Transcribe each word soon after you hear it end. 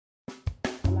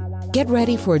Get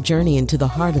ready for a journey into the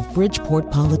heart of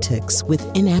Bridgeport politics with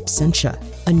In Absentia,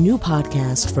 a new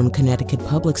podcast from Connecticut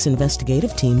Public's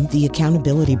investigative team, The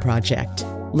Accountability Project.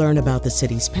 Learn about the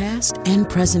city's past and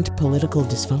present political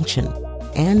dysfunction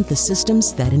and the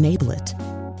systems that enable it.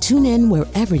 Tune in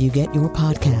wherever you get your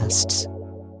podcasts.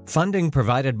 Funding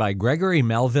provided by Gregory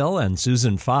Melville and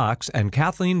Susan Fox and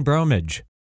Kathleen Bromage.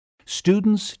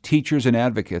 Students, teachers, and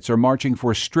advocates are marching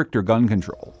for stricter gun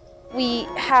control. We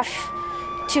have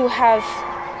to have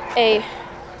a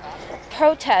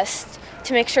protest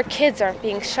to make sure kids aren't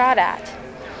being shot at.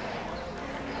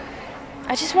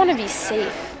 I just want to be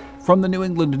safe. From the New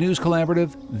England News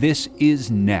Collaborative, this is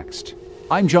Next.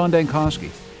 I'm John Dankosky.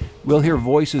 We'll hear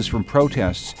voices from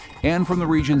protests and from the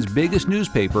region's biggest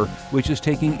newspaper, which is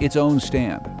taking its own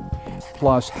stand.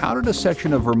 Plus, how did a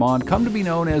section of Vermont come to be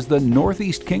known as the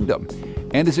Northeast Kingdom?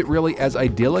 And is it really as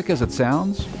idyllic as it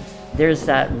sounds? There's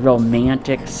that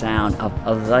romantic sound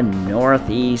of the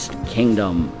Northeast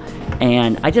Kingdom.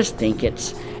 And I just think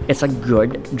it's a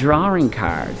good drawing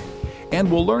card. And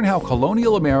we'll learn how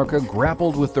colonial America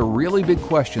grappled with the really big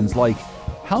questions like,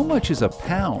 how much is a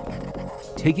pound?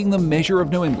 Taking the measure of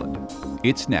New England.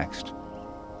 It's next.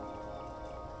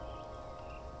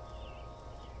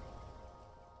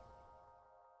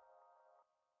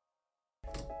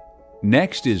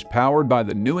 Next is powered by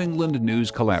the New England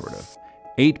News Collaborative.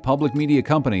 8 public media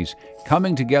companies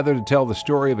coming together to tell the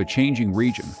story of a changing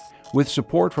region, with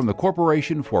support from the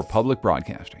Corporation for Public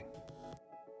Broadcasting.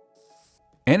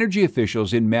 Energy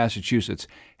officials in Massachusetts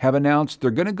have announced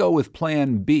they're going to go with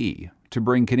Plan B to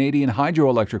bring Canadian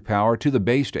hydroelectric power to the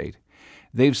Bay State.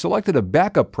 They've selected a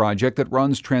backup project that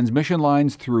runs transmission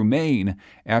lines through Maine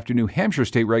after New Hampshire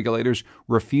state regulators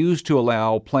refused to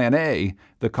allow Plan A,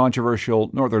 the controversial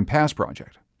Northern Pass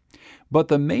project. But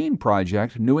the main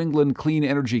project, New England Clean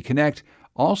Energy Connect,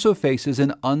 also faces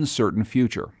an uncertain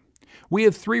future. We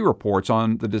have 3 reports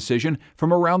on the decision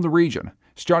from around the region,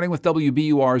 starting with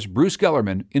WBUR's Bruce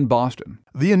Gellerman in Boston.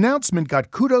 The announcement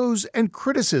got kudos and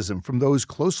criticism from those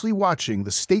closely watching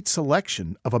the state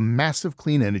selection of a massive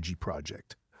clean energy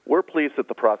project. We're pleased that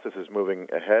the process is moving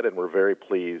ahead, and we're very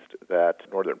pleased that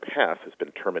Northern Pass has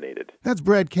been terminated. That's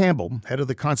Brad Campbell, head of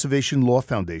the Conservation Law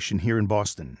Foundation here in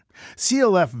Boston.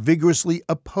 CLF vigorously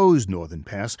opposed Northern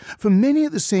Pass for many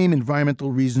of the same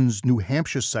environmental reasons New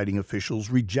Hampshire siting officials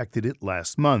rejected it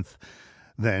last month.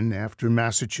 Then, after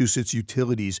Massachusetts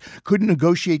utilities couldn't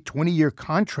negotiate 20-year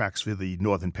contracts for the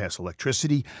Northern Pass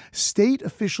electricity, state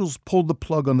officials pulled the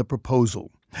plug on the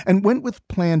proposal and went with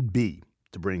Plan B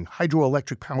to bring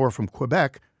hydroelectric power from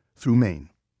Quebec through Maine.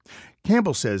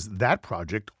 Campbell says that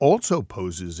project also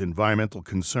poses environmental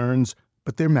concerns,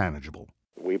 but they're manageable.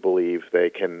 We believe they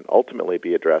can ultimately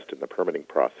be addressed in the permitting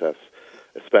process,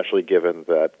 especially given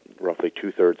that roughly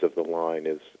 2/3 of the line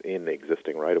is in the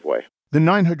existing right-of-way. The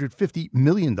 $950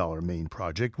 million Maine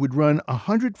project would run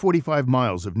 145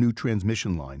 miles of new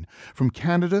transmission line from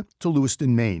Canada to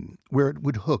Lewiston, Maine, where it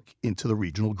would hook into the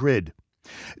regional grid.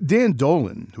 Dan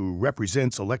Dolan, who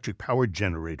represents electric power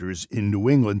generators in New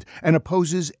England and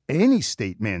opposes any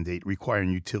state mandate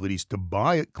requiring utilities to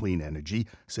buy clean energy,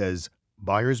 says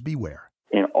buyers beware.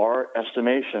 In our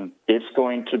estimation, it's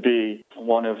going to be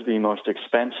one of the most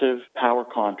expensive power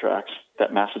contracts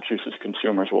that Massachusetts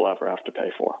consumers will ever have to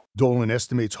pay for. Dolan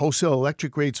estimates wholesale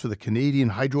electric rates for the Canadian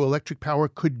hydroelectric power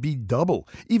could be double,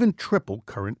 even triple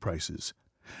current prices.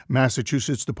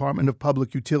 Massachusetts Department of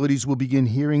Public Utilities will begin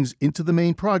hearings into the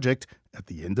Maine project at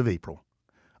the end of April.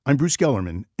 I'm Bruce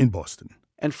Gellerman in Boston.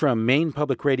 And from Maine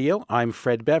Public Radio, I'm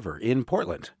Fred Bever in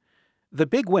Portland. The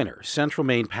big winner, Central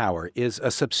Maine Power, is a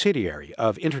subsidiary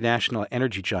of international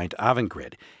energy giant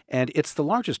Avangrid, and it's the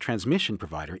largest transmission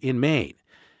provider in Maine.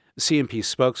 CMP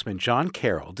spokesman John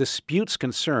Carroll disputes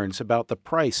concerns about the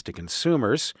price to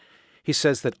consumers. He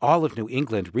says that all of New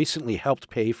England recently helped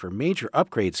pay for major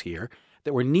upgrades here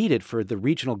that were needed for the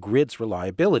regional grid's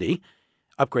reliability,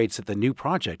 upgrades that the new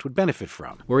project would benefit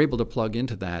from. We're able to plug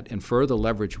into that and further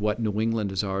leverage what New England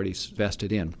has already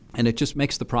invested in. And it just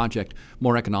makes the project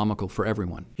more economical for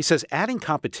everyone. He says adding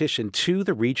competition to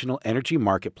the regional energy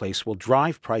marketplace will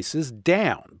drive prices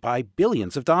down by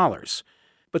billions of dollars.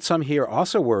 But some here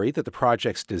also worry that the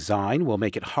project's design will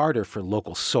make it harder for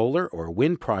local solar or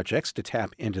wind projects to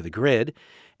tap into the grid,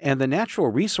 and the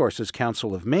Natural Resources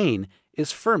Council of Maine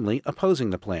is firmly opposing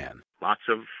the plan. Lots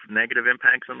of negative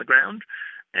impacts on the ground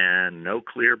and no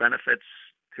clear benefits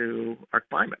to our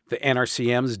climate. The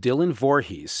NRCM's Dylan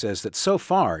Voorhees says that so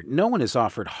far, no one has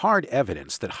offered hard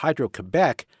evidence that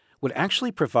Hydro-Quebec would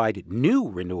actually provide new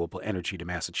renewable energy to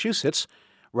Massachusetts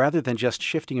rather than just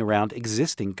shifting around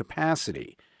existing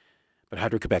capacity. But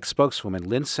Hydro-Quebec spokeswoman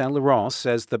Lynn Saint-Laurent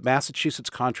says the Massachusetts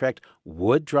contract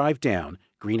would drive down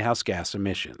greenhouse gas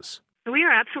emissions. We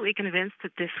are absolutely convinced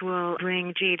that this will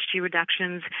bring GHG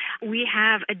reductions. We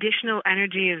have additional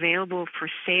energy available for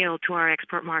sale to our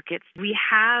export markets. We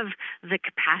have the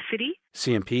capacity.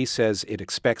 CMP says it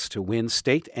expects to win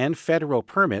state and federal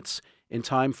permits in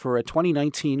time for a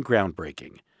 2019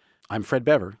 groundbreaking. I'm Fred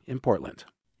Bever in Portland.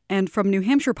 And from New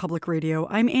Hampshire Public Radio,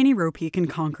 I'm Annie Ropeek in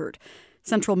Concord.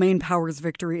 Central Maine Power's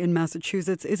victory in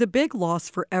Massachusetts is a big loss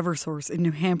for Eversource in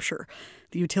New Hampshire.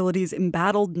 The utility's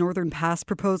embattled Northern Pass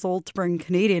proposal to bring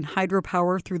Canadian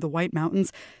hydropower through the White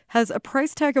Mountains has a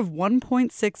price tag of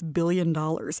 $1.6 billion,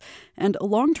 and a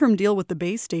long-term deal with the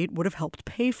Bay State would have helped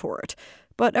pay for it.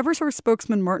 But Eversource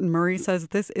spokesman Martin Murray says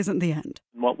this isn't the end.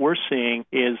 What we're seeing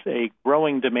is a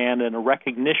growing demand and a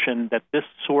recognition that this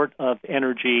sort of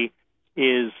energy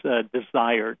is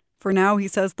desired. For now, he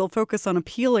says they'll focus on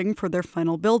appealing for their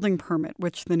final building permit,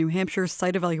 which the New Hampshire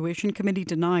Site Evaluation Committee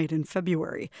denied in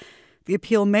February. The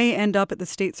appeal may end up at the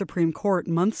state Supreme Court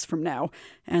months from now,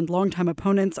 and longtime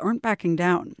opponents aren't backing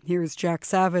down. Here's Jack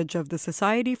Savage of the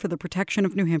Society for the Protection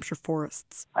of New Hampshire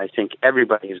Forests. I think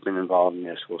everybody who's been involved in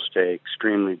this will stay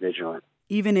extremely vigilant.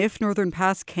 Even if Northern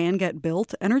Pass can get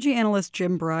built, energy analyst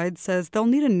Jim Bride says they'll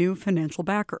need a new financial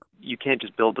backer. You can't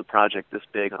just build a project this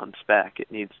big on spec.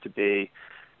 It needs to be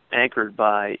anchored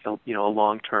by a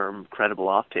long-term credible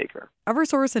off-taker.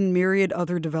 Eversource and myriad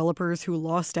other developers who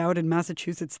lost out in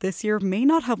Massachusetts this year may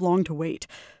not have long to wait.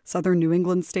 Southern New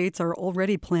England states are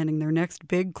already planning their next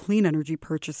big clean energy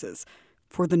purchases.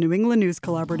 For the New England News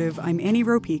Collaborative, I'm Annie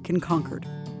Ropeek in Concord.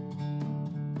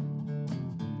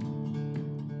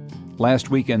 Last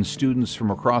weekend, students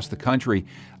from across the country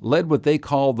led what they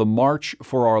call the March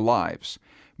for Our Lives.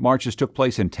 Marches took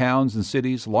place in towns and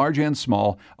cities, large and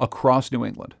small, across New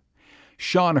England.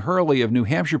 Sean Hurley of New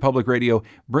Hampshire Public Radio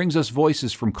brings us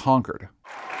voices from Concord.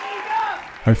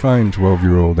 I find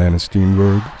 12-year-old Anna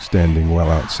Steenberg standing well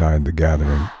outside the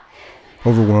gathering.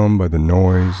 Overwhelmed by the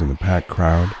noise and the packed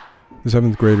crowd, the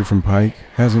 7th grader from Pike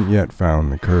hasn't yet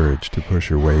found the courage to push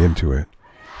her way into it,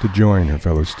 to join her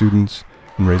fellow students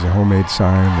and raise a homemade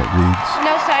sign that reads,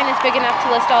 "No sign is big enough to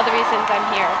list all the reasons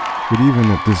I'm here." But even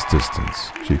at this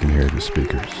distance, she can hear the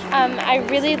speakers. I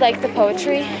really liked the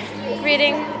poetry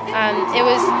reading. It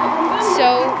was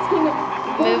so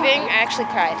moving. I actually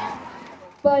cried.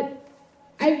 But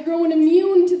I've grown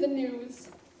immune to the news.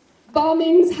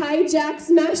 Bombings, hijacks,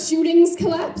 mass shootings,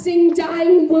 collapsing,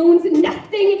 dying, wounds, and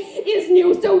nothing is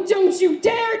new. So don't you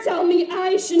dare tell me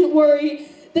I shouldn't worry,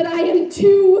 that I am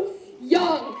too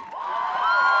young.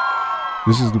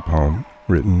 This is the poem,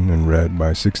 written and read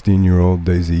by 16-year-old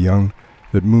Daisy Young,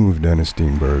 that moved Anna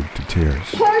Steenberg to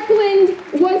tears. Parkland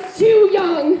was too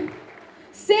young.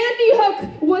 Sandy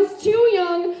Hook was too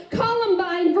young.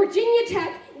 Columbine, Virginia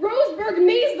Tech, Roseburg,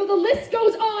 Maysville, the list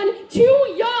goes on.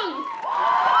 Too young.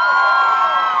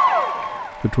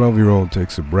 The 12-year-old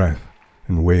takes a breath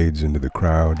and wades into the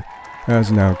crowd,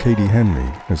 as now Katie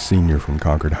Henry, a senior from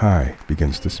Concord High,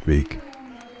 begins to speak.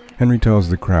 Henry tells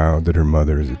the crowd that her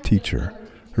mother is a teacher,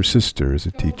 her sister is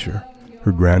a teacher,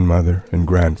 her grandmother and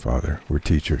grandfather were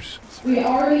teachers. We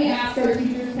already asked our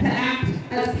teachers to act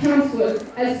as counselors,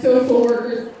 as social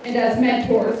workers, and as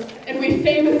mentors, and we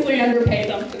famously underpay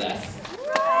them for this.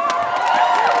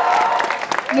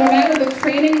 No matter the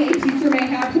training a teacher may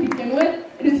have to begin with,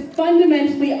 it is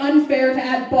fundamentally unfair to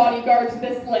add bodyguard to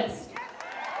this list.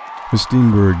 As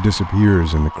Steenberg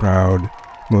disappears in the crowd,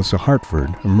 Melissa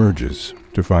Hartford emerges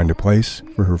to find a place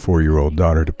for her 4-year-old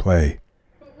daughter to play.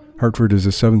 Hartford is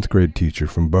a 7th grade teacher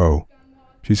from Bow.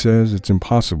 She says it's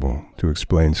impossible to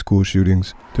explain school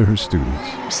shootings to her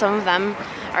students. Some of them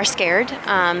are scared,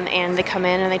 and they come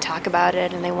in and they talk about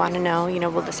it, and they want to know,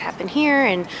 will this happen here,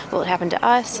 and will it happen to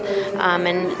us?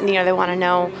 And they want to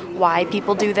know why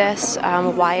people do this,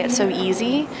 why it's so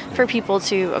easy for people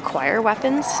to acquire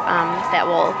weapons that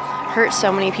will hurt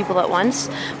so many people at once.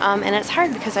 And it's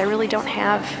hard because I really don't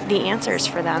have the answers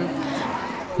for them.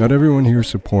 Not everyone here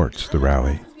supports the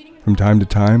rally. From time to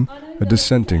time, a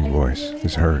dissenting voice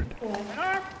is heard.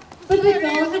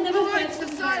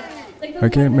 I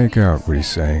can't make out what he's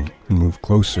saying and move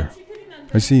closer.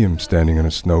 I see him standing on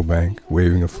a snowbank,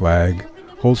 waving a flag,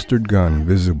 holstered gun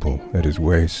visible at his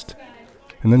waist.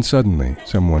 And then suddenly,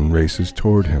 someone races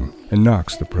toward him and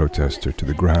knocks the protester to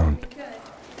the ground.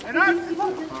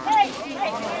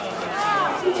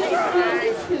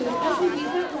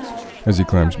 As he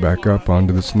climbs back up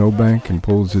onto the snowbank and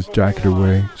pulls his jacket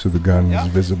away so the gun is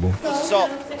visible.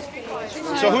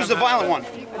 So who's the violent one?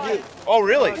 Oh,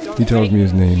 really? He tells me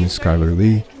his name is Skylar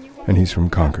Lee, and he's from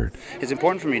Concord. It's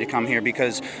important for me to come here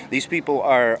because these people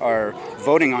are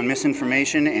voting on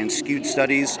misinformation and skewed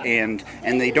studies, and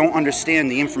they don't understand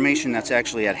the information that's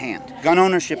actually at hand. Gun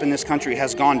ownership in this country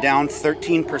has gone down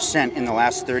 13% in the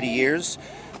last 30 years,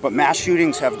 but mass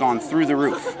shootings have gone through the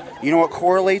roof. You know what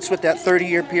correlates with that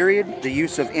 30-year period? The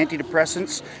use of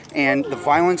antidepressants and the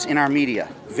violence in our media.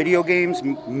 Video games,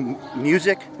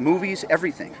 music, movies,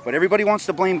 everything. But everybody wants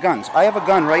to blame guns. I have a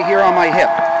gun right here on my hip.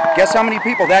 Guess how many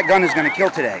people that gun is going to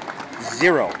kill today?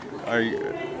 0.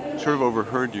 I sort of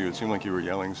overheard you. It seemed like you were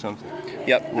yelling something.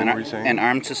 Yep. What were you saying? An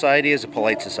armed society is a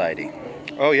polite society.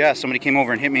 Oh yeah, somebody came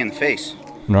over and hit me in the face.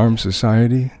 An armed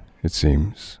society, it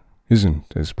seems, isn't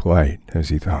as polite as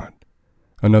he thought.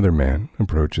 Another man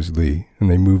approaches Lee, and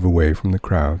they move away from the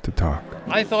crowd to talk.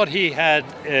 I thought he had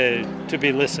to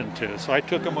be listened to, so I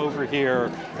took him over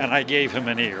here and I gave him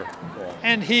an ear.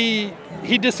 And he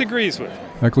disagrees with me.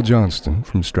 Michael Johnston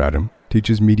from Stratham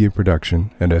teaches media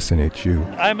production at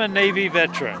SNHU. I'm a Navy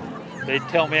veteran. They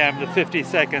tell me I'm the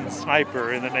 52nd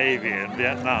sniper in the Navy in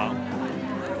Vietnam.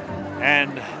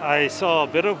 And I saw a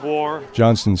bit of war.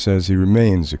 Johnston says he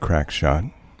remains a crack shot,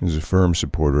 is a firm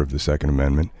supporter of the Second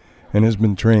Amendment, and has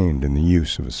been trained in the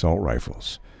use of assault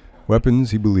rifles,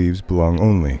 weapons he believes belong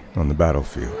only on the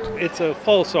battlefield. It's a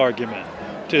false argument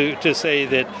to say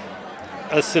that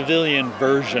a civilian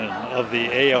version of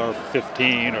the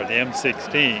AR-15 or the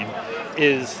M16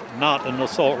 is not an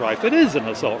assault rifle. It is an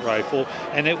assault rifle,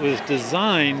 and it was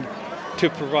designed to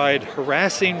provide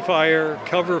harassing fire,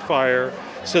 cover fire,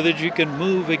 so that you can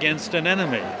move against an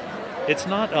enemy. It's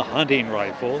not a hunting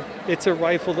rifle. It's a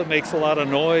rifle that makes a lot of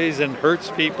noise and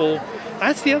hurts people.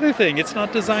 That's the other thing. It's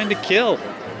not designed to kill.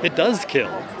 It does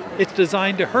kill. It's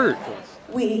designed to hurt.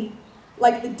 We,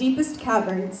 like the deepest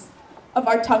caverns of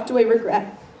our tucked away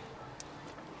regret,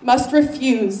 must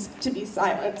refuse to be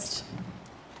silenced.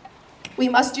 We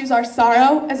must use our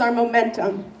sorrow as our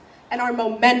momentum, and our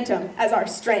momentum as our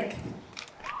strength.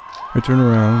 I turn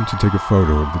around to take a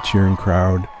photo of the cheering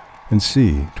crowd and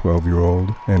see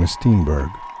 12-year-old Anna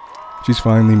Steenberg. She's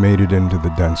finally made it into the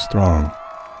dense throng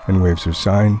and waves her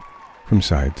sign from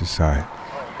side to side.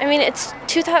 I mean, it's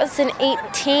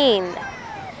 2018,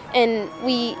 and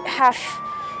we have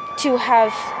to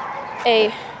have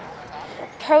a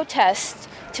protest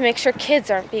to make sure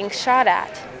kids aren't being shot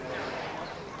at.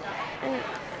 And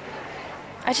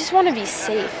I just want to be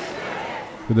safe.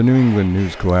 For the New England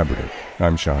News Collaborative,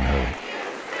 I'm Sean Hurley.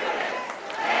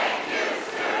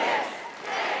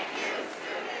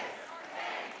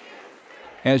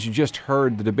 As you just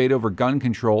heard, the debate over gun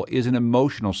control is an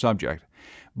emotional subject.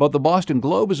 But the Boston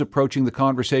Globe is approaching the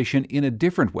conversation in a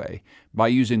different way by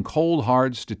using cold,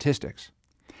 hard statistics.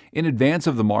 In advance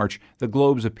of the march, the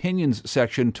Globe's opinions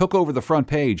section took over the front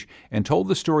page and told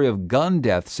the story of gun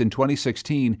deaths in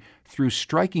 2016 through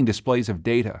striking displays of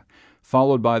data,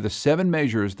 followed by the 7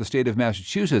 measures the state of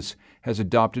Massachusetts has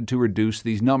adopted to reduce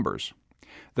these numbers.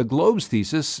 The Globe's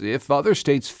thesis, if other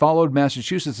states followed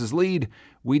Massachusetts' lead,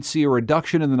 we'd see a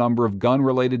reduction in the number of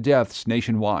gun-related deaths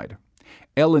nationwide.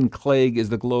 Ellen Clegg is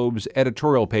the Globe's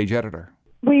editorial page editor.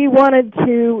 We wanted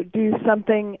to do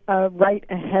something right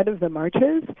ahead of the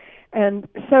marches, and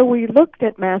so we looked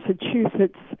at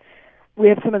Massachusetts. We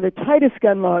have some of the tightest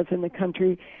gun laws in the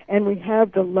country, and we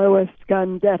have the lowest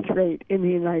gun death rate in the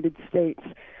United States.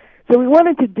 So we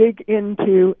wanted to dig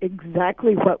into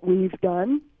exactly what we've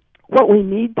done, what we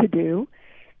need to do,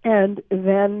 and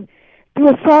then do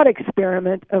a thought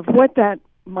experiment of what that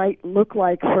might look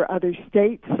like for other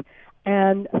states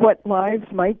and what lives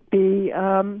might be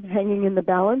hanging in the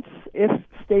balance if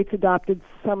states adopted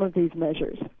some of these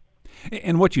measures.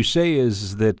 And what you say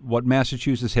is that what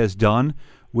Massachusetts has done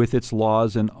with its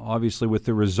laws and obviously with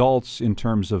the results in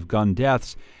terms of gun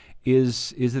deaths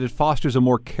is that it fosters a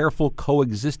more careful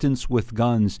coexistence with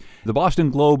guns. The Boston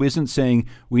Globe isn't saying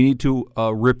we need to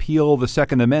repeal the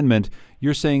Second Amendment.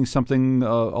 You're saying something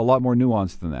a lot more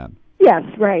nuanced than that. Yes,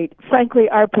 right. Frankly,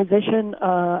 our position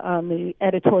on the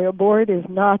editorial board is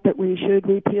not that we should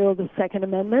repeal the Second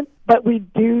Amendment, but we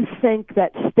do think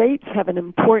that states have an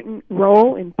important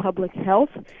role in public health.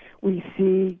 We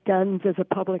see guns as a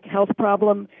public health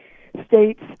problem.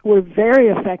 States were very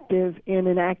effective in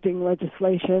enacting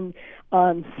legislation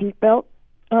on seatbelt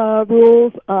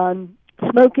rules, on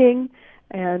smoking,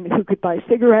 and who could buy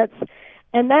cigarettes,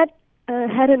 and that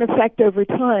had an effect over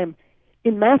time.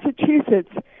 In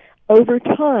Massachusetts, over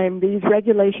time, these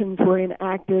regulations were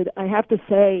enacted, I have to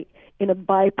say, in a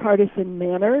bipartisan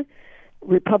manner.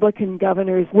 Republican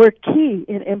governors were key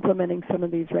in implementing some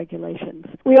of these regulations.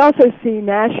 We also see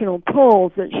national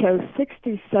polls that show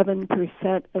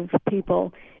 67% of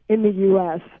people in the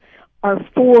U.S. are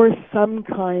for some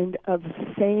kind of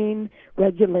sane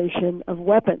regulation of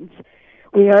weapons.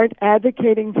 We aren't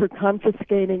advocating for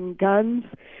confiscating guns.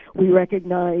 We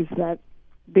recognize that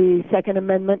the Second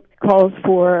Amendment calls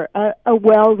for a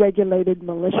well-regulated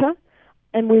militia,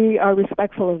 and we are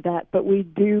respectful of that, but we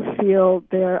do feel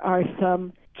there are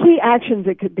some key actions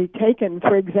that could be taken.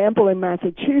 For example, in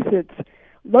Massachusetts,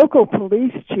 local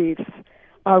police chiefs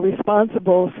are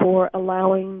responsible for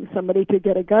allowing somebody to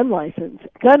get a gun license.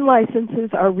 Gun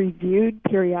licenses are reviewed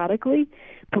periodically.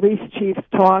 Police chiefs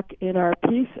talk in our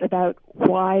piece about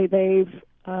why they've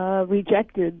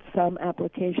rejected some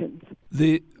applications.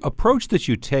 The approach that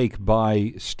you take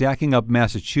by stacking up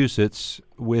Massachusetts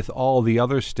with all the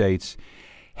other states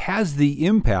has the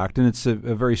impact, and it's a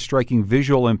very striking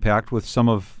visual impact with some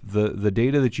of the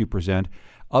data that you present,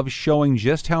 of showing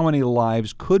just how many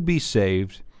lives could be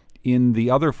saved in the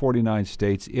other 49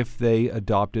 states if they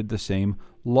adopted the same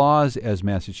laws as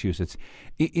Massachusetts.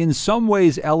 In some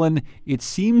ways, Ellen, it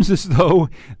seems as though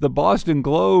the Boston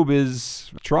Globe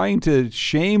is trying to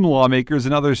shame lawmakers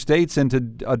in other states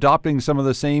into adopting some of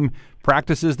the same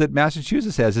practices that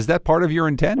Massachusetts has. Is that part of your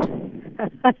intent?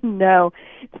 No,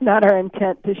 it's not our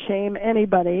intent to shame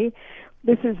anybody.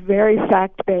 This is very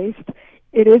fact-based.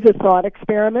 It is a thought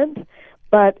experiment,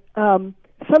 but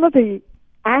some of the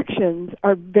actions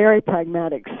are very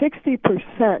pragmatic.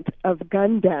 60% of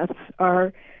gun deaths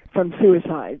are from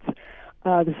suicides.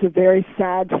 This is a very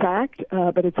sad fact,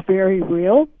 but it's very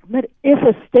real. But if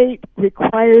a state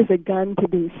requires a gun to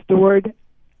be stored,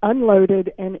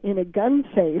 unloaded, and in a gun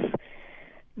safe,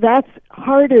 that's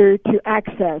harder to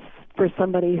access for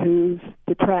somebody who's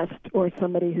depressed or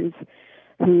somebody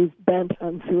who's bent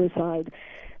on suicide.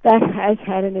 That has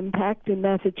had an impact in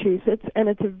Massachusetts, and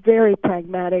it's a very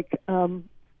pragmatic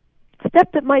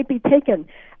step that might be taken.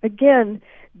 Again,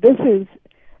 this is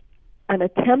an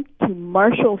attempt to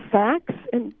marshal facts,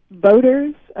 and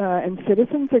voters and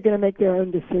citizens are going to make their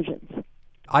own decisions.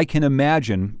 I can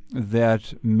imagine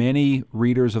that many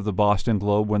readers of the Boston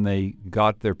Globe, when they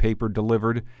got their paper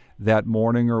delivered that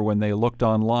morning or when they looked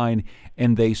online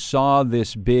and they saw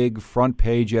this big front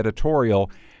page editorial,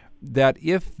 that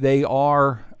if they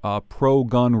are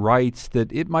pro-gun rights,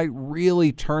 that it might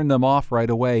really turn them off right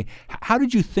away. How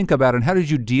did you think about it, and how did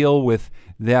you deal with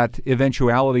that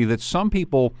eventuality that some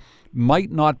people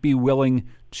might not be willing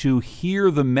to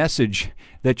hear the message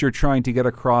that you're trying to get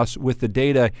across with the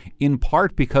data, in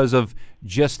part because of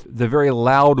just the very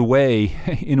loud way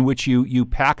in which you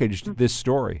packaged this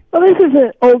story? Well, this is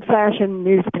an old-fashioned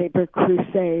newspaper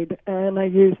crusade, and I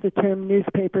use the term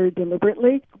newspaper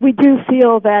deliberately. We do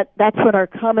feel that that's what our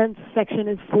comments section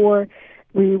is for.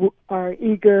 We are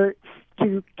eager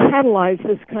to catalyze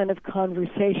this kind of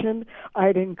conversation.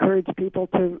 I'd encourage people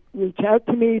to reach out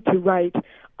to me, to write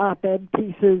op-ed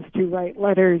pieces, to write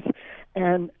letters,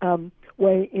 and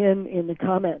weigh in the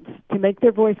comments to make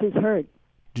their voices heard.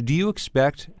 Do you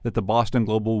expect that the Boston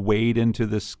Globe will wade into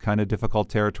this kind of difficult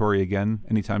territory again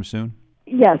anytime soon?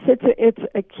 Yes, it's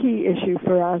a key issue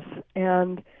for us,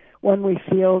 and one we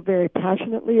feel very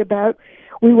passionately about.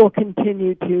 We will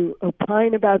continue to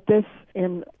opine about this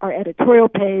in our editorial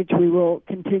page. We will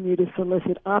continue to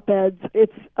solicit op-eds.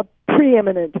 It's a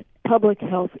preeminent public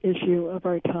health issue of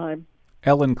our time.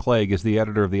 Ellen Clegg is the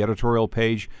editor of the editorial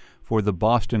page for the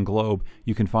Boston Globe.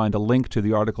 You can find a link to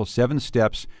the article 7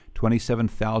 Steps,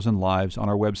 27,000 Lives on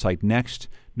our website,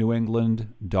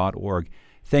 nextnewengland.org.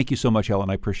 Thank you so much, Ellen.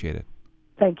 I appreciate it.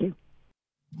 Thank you.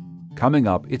 Coming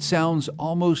up, it sounds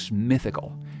almost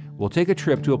mythical. We'll take a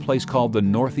trip to a place called the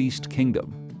Northeast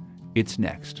Kingdom. It's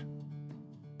next.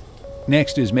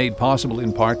 Next is made possible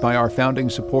in part by our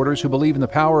founding supporters who believe in the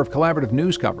power of collaborative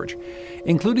news coverage,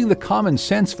 including the Common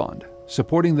Sense Fund,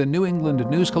 supporting the New England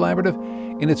News Collaborative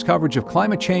in its coverage of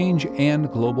climate change and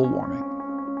global warming.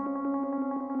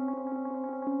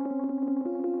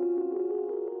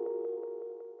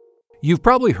 You've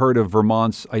probably heard of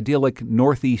Vermont's idyllic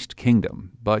Northeast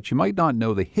Kingdom, but you might not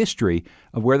know the history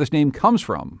of where this name comes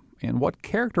from and what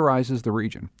characterizes the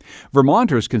region.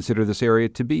 Vermonters consider this area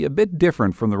to be a bit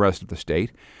different from the rest of the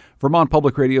state. Vermont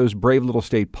Public Radio's Brave Little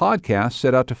State podcast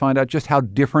set out to find out just how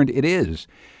different it is.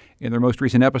 In their most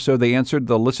recent episode, they answered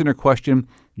the listener question,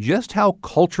 just how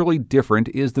culturally different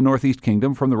is the Northeast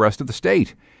Kingdom from the rest of the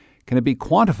state? Can it be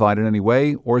quantified in any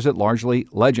way, or is it largely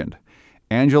legend?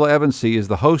 Angela Evansy is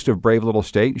the host of Brave Little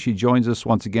State. She joins us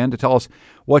once again to tell us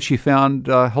what she found.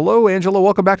 Hello, Angela.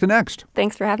 Welcome back to Next.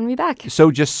 Thanks for having me back.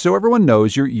 So just so everyone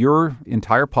knows, your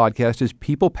entire podcast is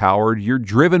people-powered. You're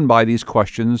driven by these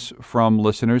questions from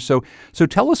listeners. So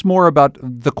tell us more about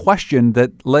the question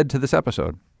that led to this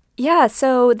episode. Yeah,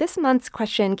 so this month's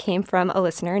question came from a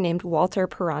listener named Walter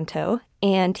Peranto,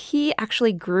 and he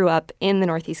actually grew up in the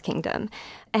Northeast Kingdom.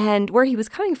 And where he was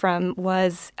coming from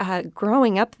was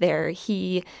growing up there,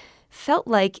 he felt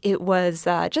like it was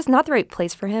just not the right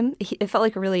place for him. It felt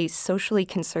like a really socially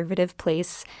conservative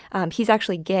place. He's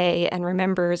actually gay and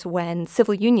remembers when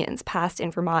civil unions passed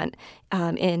in Vermont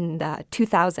in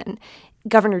 2000.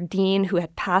 Governor Dean, who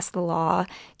had passed the law,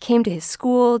 came to his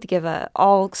school to give an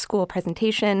all-school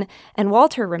presentation, and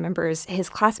Walter remembers his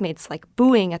classmates like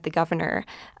booing at the governor.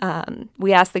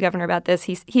 We asked the governor about this.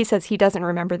 He says he doesn't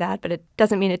remember that, but it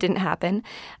doesn't mean it didn't happen.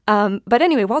 But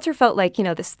anyway, Walter felt like,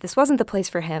 this wasn't the place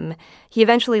for him. He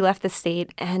eventually left the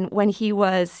state, and when he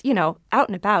was, out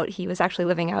and about, he was actually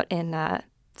living out in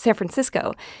San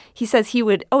Francisco. He says he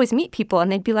would always meet people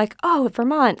and they'd be like, oh,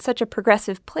 Vermont, such a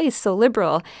progressive place, so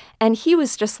liberal. And he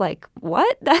was just like,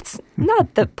 what? That's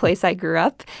not the place I grew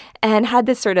up, and had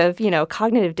this sort of,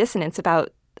 cognitive dissonance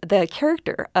about the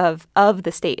character of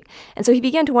the state. And so he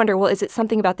began to wonder, well, is it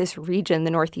something about this region, the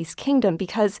Northeast Kingdom,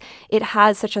 because it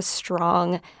has such a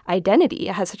strong identity,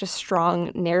 it has such a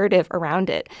strong narrative around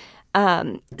it.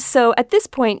 So at this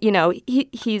point,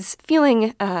 he's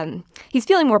feeling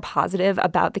more positive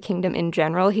about the kingdom in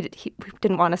general. He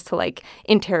didn't want us to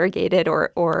interrogate it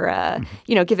or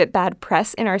give it bad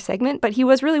press in our segment, but he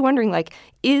was really wondering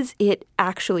is it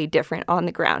actually different on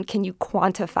the ground? Can you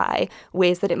quantify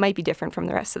ways that it might be different from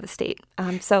the rest of the state?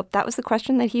 So that was the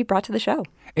question that he brought to the show.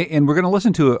 And we're going to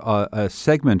listen to a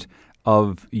segment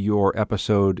of your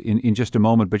episode in just a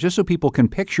moment, but just so people can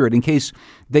picture it in case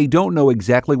they don't know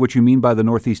exactly what you mean by the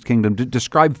Northeast Kingdom,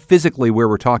 describe physically where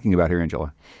we're talking about here,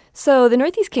 Angela. So the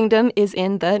Northeast Kingdom is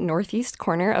in the northeast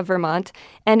corner of Vermont,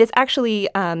 and it's actually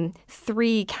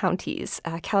 3 counties,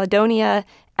 Caledonia,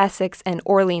 Essex, and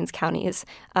Orleans counties.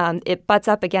 It butts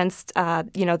up against,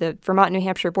 the Vermont-New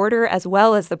Hampshire border as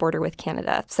well as the border with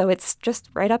Canada. So it's just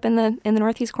right up in the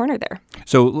northeast corner there.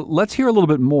 So let's hear a little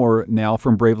bit more now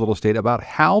from Brave Little State about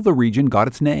how the region got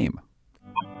its name.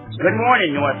 Good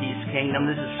morning, Northeast Kingdom.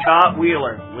 This is Scott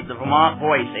Wheeler with the Vermont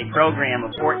Voice, a program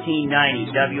of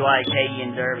 1490 WIKE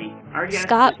in Derby.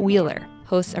 Scott Wheeler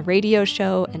hosts a radio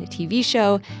show and a TV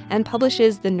show and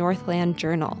publishes the Northland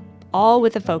Journal, all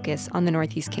with a focus on the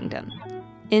Northeast Kingdom.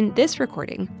 In this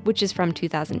recording, which is from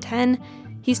 2010,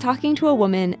 he's talking to a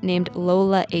woman named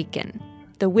Lola Aiken,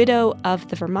 the widow of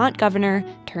the Vermont governor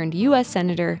turned U.S.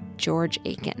 Senator George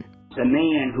Aiken. The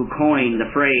man who coined the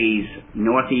phrase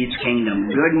Northeast Kingdom.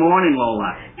 Good morning,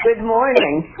 Lola. Good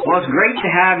morning. Well, it's great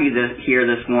to have you here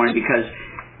this morning because,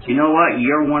 you know what,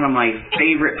 you're one of my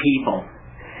favorite people.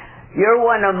 You're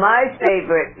one of my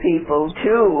favorite people,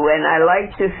 too, and I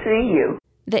like to see you.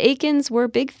 The Aikens were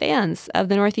big fans of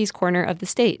the northeast corner of the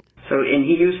state. And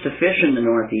he used to fish in the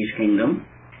Northeast Kingdom.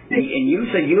 And you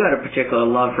said you had a particular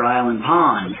love for Island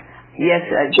Pond. Yes,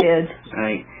 I did.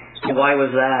 Right. Why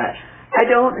was that? I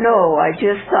don't know. I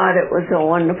just thought it was a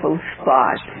wonderful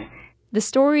spot. The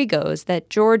story goes that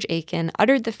George Aiken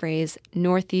uttered the phrase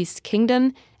Northeast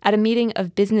Kingdom at a meeting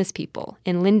of business people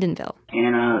in Lyndonville.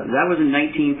 And that was in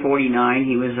 1949.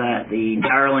 He was at the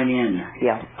Darlin Inn.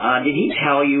 Yeah. Did he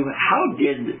tell you, how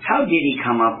did he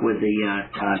come up with the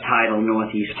title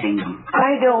Northeast Kingdom?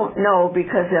 I don't know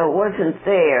because I wasn't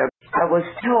there. I was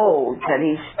told that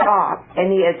he stopped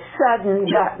and he had suddenly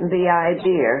gotten the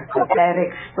idea of that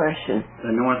expression.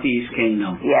 The Northeast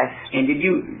Kingdom. Yes. And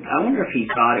I wonder if he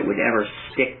thought it would ever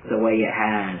stick the way it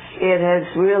has. It has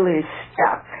really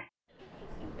stuck.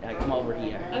 Come over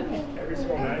here.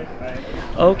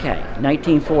 Okay,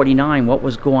 1949, what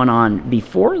was going on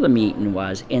before the meeting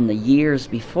was in the years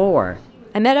before.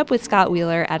 I met up with Scott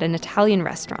Wheeler at an Italian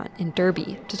restaurant in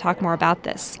Derby to talk more about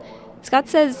this. Scott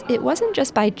says it wasn't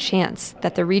just by chance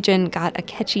that the region got a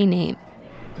catchy name.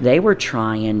 They were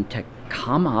trying to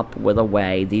come up with a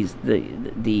way,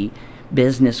 the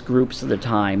business groups of the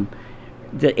time,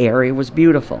 the area was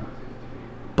beautiful,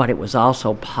 but it was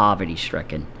also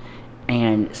poverty-stricken.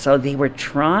 And so they were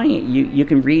trying, you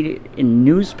can read it in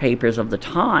newspapers of the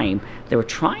time, they were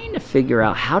trying to figure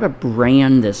out how to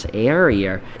brand this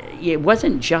area. It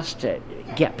wasn't just to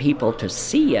get people to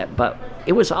see it, but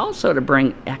it was also to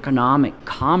bring economic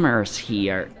commerce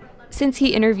here. Since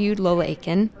he interviewed Lola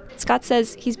Aiken, Scott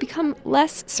says he's become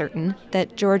less certain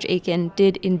that George Aiken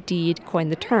did indeed coin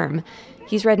the term.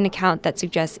 He's read an account that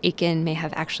suggests Aiken may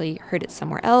have actually heard it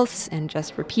somewhere else and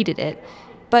just repeated it.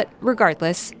 But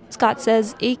regardless, Scott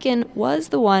says Aiken was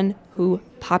the one who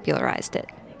popularized it.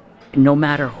 No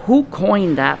matter who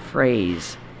coined that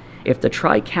phrase, if the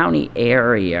Tri-County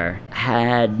area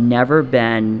had never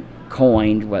been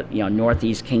coined,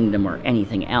 Northeast Kingdom or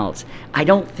anything else, I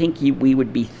don't think we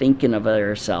would be thinking of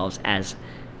ourselves as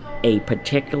a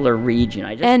particular region.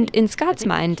 And in Scott's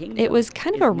mind, it was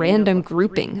kind of a random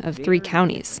grouping of 3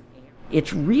 counties.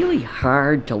 It's really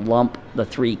hard to lump the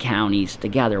 3 counties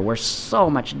together. We're so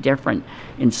much different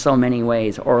in so many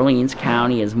ways. Orleans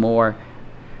County is more,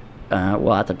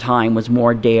 at the time was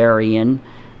more Darien.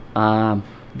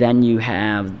 Then you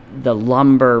have the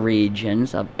lumber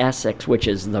regions of Essex, which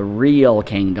is the real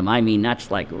kingdom. I mean, that's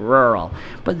like rural.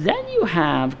 But then you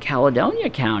have Caledonia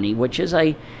County, which is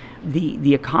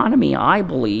the economy, I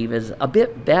believe, is a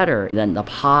bit better than the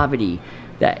poverty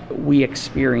that we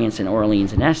experience in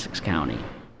Orleans and Essex County.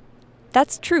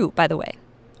 That's true, by the way.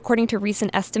 According to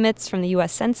recent estimates from the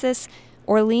U.S. Census,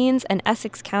 Orleans and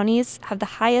Essex counties have the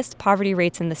highest poverty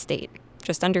rates in the state,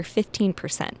 just under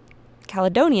 15%.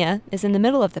 Caledonia is in the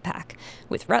middle of the pack,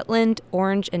 with Rutland,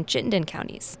 Orange, and Chittenden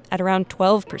counties at around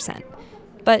 12%.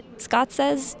 But Scott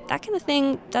says that kind of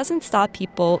thing doesn't stop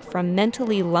people from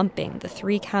mentally lumping the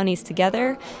 3 counties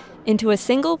together into a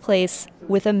single place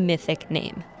with a mythic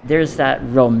name. There's that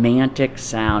romantic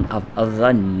sound of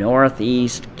the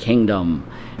Northeast Kingdom,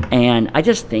 and I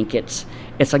just think it's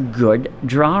a good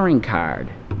drawing card.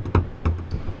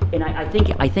 And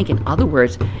I think in other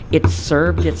words, it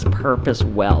served its purpose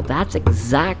well. That's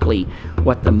exactly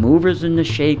what the movers and the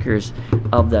shakers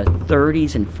of the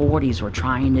 30s and 40s were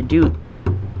trying to do.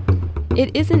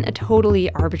 It isn't a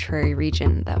totally arbitrary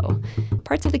region, though.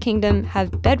 Parts of the kingdom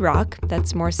have bedrock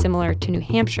that's more similar to New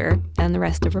Hampshire than the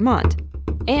rest of Vermont.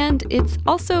 And it's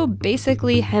also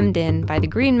basically hemmed in by the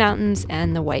Green Mountains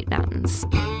and the White Mountains.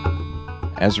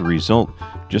 As a result,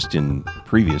 just in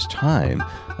previous time,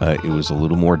 it was a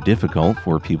little more difficult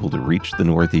for people to reach the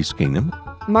Northeast Kingdom.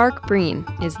 Mark Breen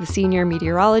is the senior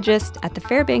meteorologist at the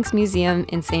Fairbanks Museum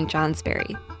in St.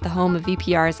 Johnsbury, the home of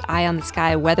VPR's Eye on the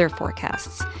Sky weather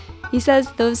forecasts. He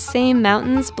says those same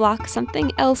mountains block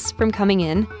something else from coming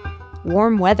in: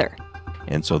 warm weather.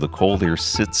 And so the cold air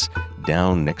sits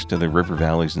down next to the river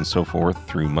valleys and so forth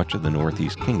through much of the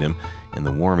Northeast Kingdom, and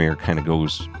the warm air kind of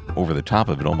goes over the top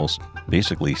of it, almost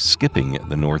basically skipping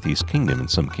the Northeast Kingdom in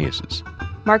some cases.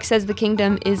 Mark says the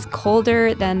kingdom is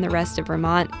colder than the rest of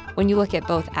Vermont when you look at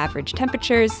both average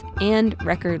temperatures and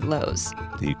record lows.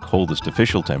 The coldest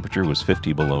official temperature was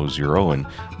 50 below zero in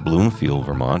Bloomfield,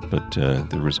 Vermont, but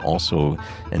there was also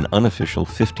an unofficial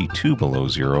 52 below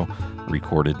zero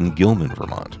recorded in Gilman,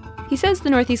 Vermont. He says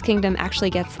the Northeast Kingdom actually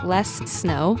gets less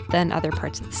snow than other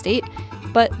parts of the state,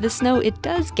 but the snow it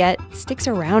does get sticks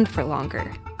around for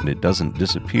longer. And it doesn't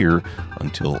disappear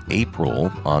until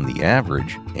April on the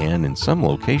average, and in some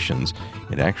locations,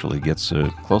 it actually gets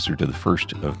closer to the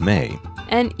 1st of May.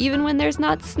 And even when there's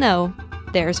not snow,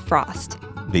 there's frost.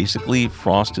 Basically,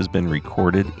 frost has been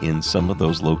recorded in some of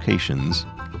those locations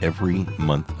every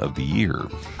month of the year.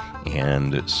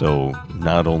 And so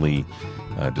not only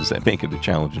does that make it a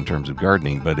challenge in terms of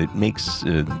gardening, but it makes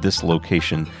this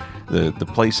location the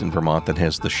place in Vermont that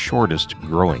has the shortest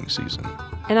growing season.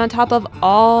 And on top of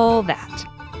all that,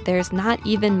 there's not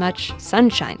even much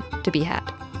sunshine to be had.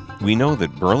 We know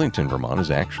that Burlington, Vermont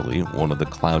is actually one of the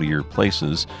cloudier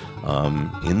places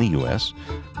in the U.S.,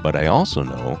 but I also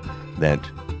know that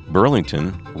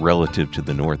Burlington, relative to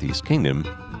the Northeast Kingdom,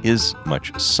 is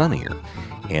much sunnier.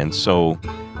 And so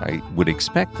I would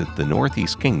expect that the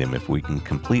Northeast Kingdom, if we can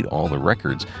complete all the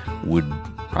records, would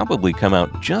probably come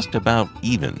out just about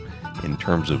even in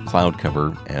terms of cloud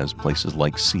cover as places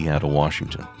like Seattle,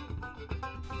 Washington.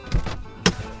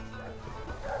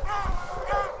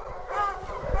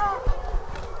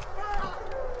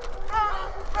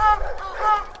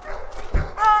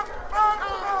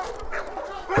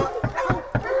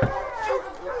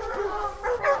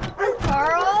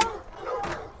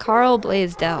 Carl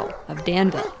Blaisdell of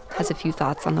Danville has a few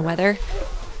thoughts on the weather.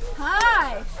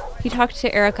 Hi! He talked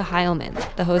to Erica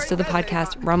Heilman, the host of the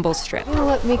podcast Rumble Strip. You gonna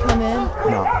let me come in?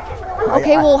 No.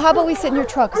 Okay, well, how about we sit in your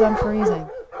truck, because I'm freezing.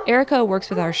 Erica works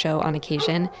with our show on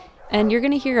occasion, and you're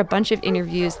going to hear a bunch of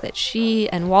interviews that she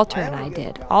and Walter and I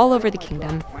did all over the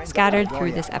kingdom, scattered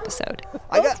through this episode.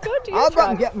 I'll go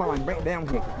and get mine, bring it down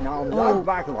here. No, drive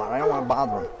back a lot. I don't want to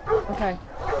bother them. Okay.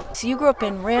 So you grew up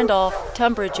in Randolph,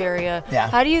 Tunbridge area. Yeah.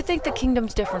 How do you think the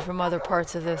kingdom's different from other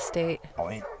parts of the state? Oh,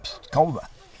 it's colder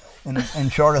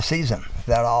and shorter season.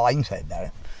 That's all I can say about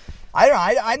it.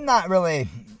 I'm not really,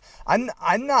 I'm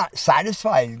not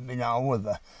satisfied, with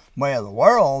the way of the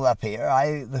world up here.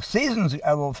 The season's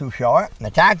a little too short, and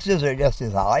the taxes are just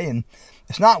as high, and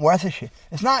it's not worth it.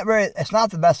 It's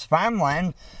not the best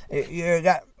farmland. You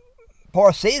got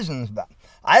poor seasons, but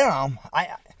I don't know.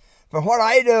 For what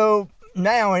I do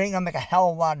now, it ain't gonna make a hell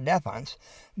of a lot of difference.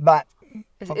 But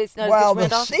it's not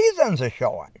the seasons are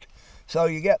short, so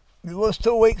you lose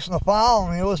 2 weeks in the fall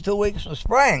and you lose 2 weeks in the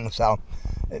spring. So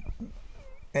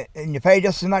and you pay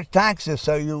just as much taxes,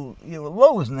 so you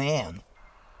lose in the end.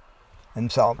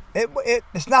 And so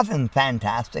it's nothing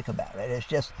fantastic about it. It's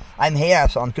just I'm here,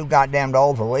 so I'm too goddamn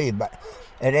old to leave, but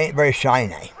it ain't very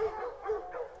shiny.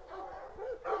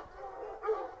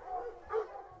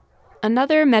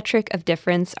 Another metric of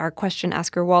difference our question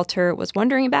asker Walter was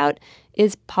wondering about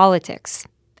is politics.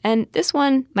 And this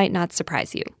one might not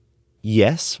surprise you.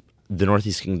 Yes, the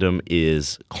Northeast Kingdom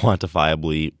is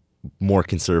quantifiably more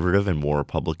conservative and more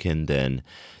Republican than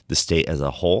the state as a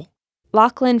whole.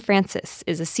 Lachlan Francis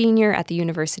is a senior at the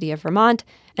University of Vermont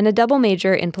and a double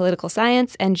major in political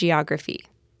science and geography.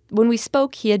 When we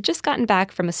spoke, he had just gotten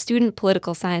back from a student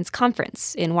political science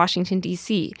conference in Washington,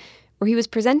 D.C., where he was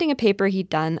presenting a paper he'd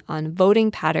done on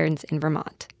voting patterns in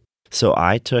Vermont. So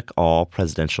I took all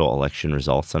presidential election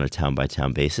results on a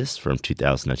town-by-town basis from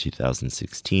 2000 to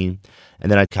 2016,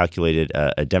 and then I calculated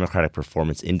a Democratic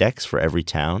Performance Index for every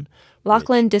town.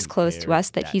 Lachlan disclosed to us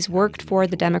that he's worked for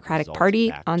the Democratic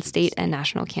Party on state and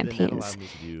national campaigns.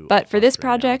 But for this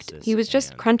project, he was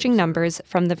just crunching numbers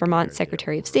from the Vermont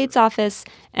Secretary of State's office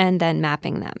and then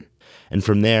mapping them. And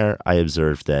from there, I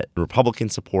observed that Republican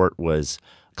support was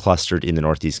clustered in the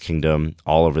Northeast Kingdom,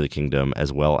 all over the kingdom,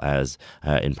 as well as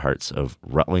in parts of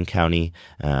Rutland County,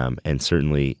 and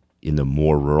certainly in the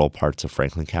more rural parts of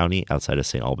Franklin County outside of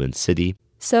St. Albans City.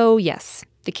 So yes,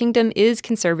 the kingdom is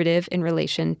conservative in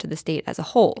relation to the state as a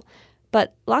whole.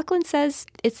 But Lachlan says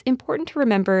it's important to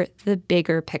remember the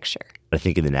bigger picture. I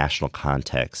think in the national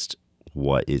context,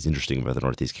 what is interesting about the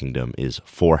Northeast Kingdom is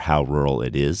for how rural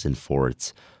it is and for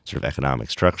its sort of economic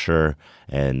structure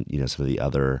and, some of the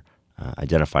other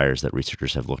identifiers that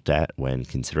researchers have looked at when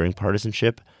considering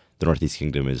partisanship. The Northeast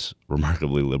Kingdom is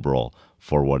remarkably liberal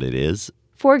for what it is.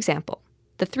 For example,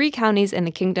 the 3 counties in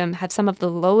the kingdom have some of the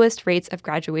lowest rates of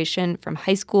graduation from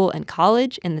high school and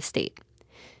college in the state.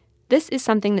 This is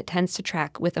something that tends to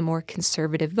track with a more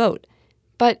conservative vote.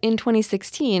 But in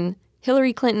 2016,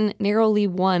 Hillary Clinton narrowly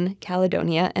won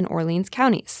Caledonia and Orleans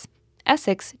counties.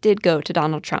 Essex did go to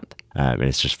Donald Trump. And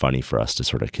it's just funny for us to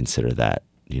sort of consider that,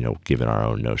 given our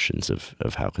own notions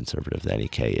of how conservative the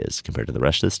NEK is compared to the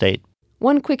rest of the state.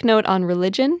 One quick note on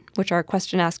religion, which our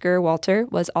question asker, Walter,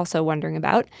 was also wondering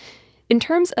about. In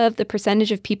terms of the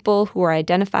percentage of people who are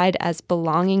identified as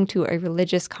belonging to a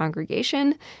religious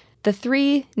congregation, the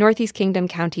 3 Northeast Kingdom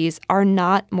counties are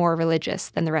not more religious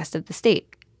than the rest of the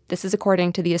state. This is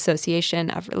according to the Association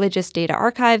of Religious Data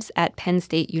Archives at Penn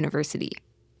State University.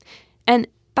 And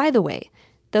by the way,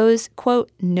 those,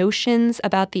 quote, notions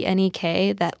about the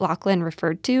NEK that Lachlan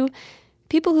referred to,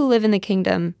 people who live in the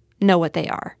kingdom know what they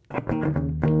are.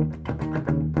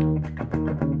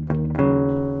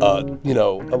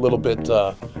 A little bit,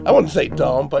 I wouldn't say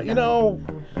dumb, but, a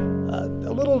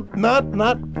little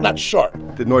not sharp.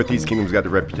 The Northeast Kingdom's got the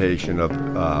reputation of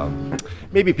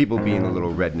maybe people being a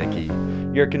little rednecky.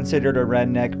 You're considered a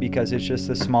redneck because it's just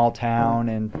a small town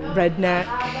and... Redneck,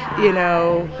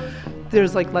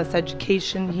 there's less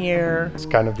education here. It's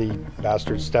kind of the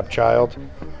bastard stepchild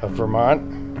of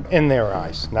Vermont in their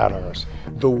eyes, not ours.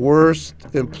 The worst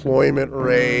employment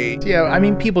rate.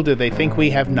 Yeah, people do. They think we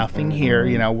have nothing here.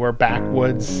 We're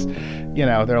backwoods.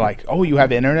 They're like, oh, you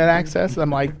have internet access? I'm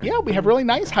like, yeah, we have really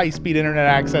nice high-speed internet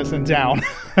access in town.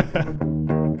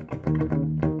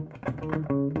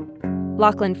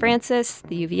 Lachlan Francis,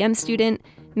 the UVM student,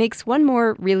 makes one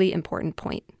more really important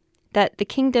point. That the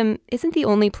kingdom isn't the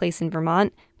only place in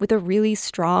Vermont with a really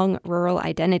strong rural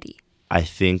identity. I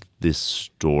think this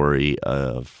story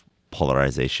of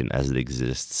polarization as it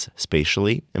exists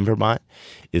spatially in Vermont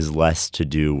is less to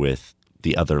do with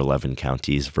the other 11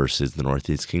 counties versus the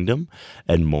Northeast Kingdom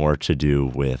and more to do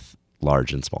with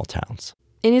large and small towns.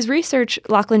 In his research,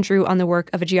 Lachlan drew on the work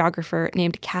of a geographer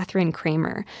named Catherine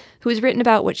Kramer, who has written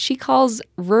about what she calls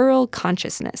rural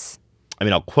consciousness.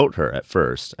 I'll quote her at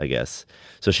first, I guess.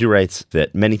 So she writes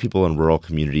that many people in rural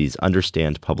communities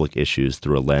understand public issues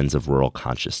through a lens of rural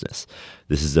consciousness.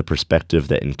 This is a perspective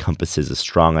that encompasses a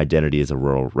strong identity as a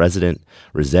rural resident,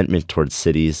 resentment towards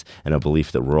cities, and a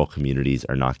belief that rural communities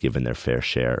are not given their fair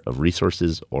share of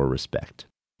resources or respect.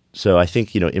 So I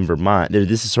think, in Vermont,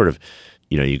 this is sort of,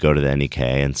 you go to the NEK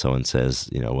and someone says,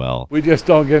 well... We just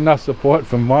don't get enough support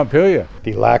from Montpelier.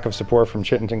 The lack of support from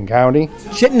Chittenden County.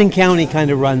 Chittenden County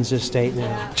kind of runs this state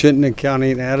now. Chittenden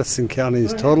County and Addison County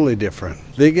is totally different.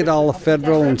 They get all the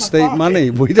federal and state money.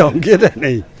 We don't get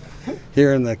any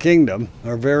here in the kingdom,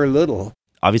 or very little.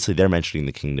 Obviously, they're mentioning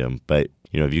the kingdom, but,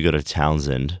 if you go to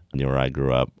Townsend, near where I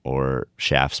grew up, or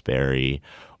Shaftesbury,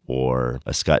 or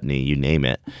Ascutney, you name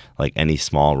it, like any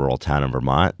small rural town in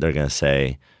Vermont, they're going to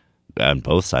say... on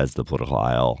both sides of the political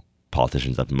aisle,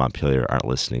 politicians up in Montpelier aren't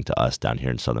listening to us down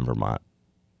here in southern Vermont.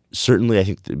 certainly, I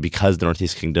think because the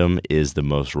Northeast Kingdom is the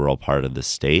most rural part of the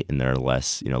state and there are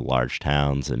less, large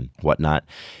towns and whatnot,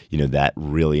 that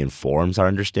really informs our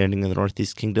understanding of the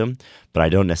Northeast Kingdom. But I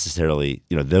don't necessarily,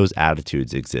 those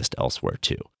attitudes exist elsewhere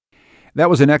too. That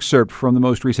was an excerpt from the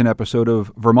most recent episode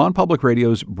of Vermont Public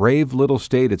Radio's Brave Little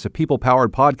State. It's a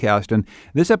people-powered podcast, and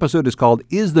this episode is called,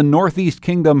 Is the Northeast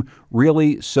Kingdom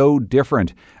Really So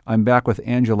Different? I'm back with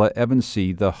Angela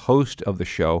Evansy, the host of the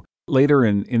show. Later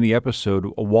in the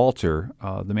episode, Walter,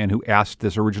 the man who asked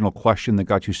this original question that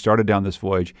got you started down this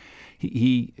voyage,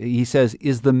 he says,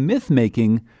 is the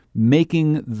myth-making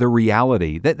the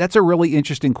reality? That's a really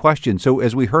interesting question. So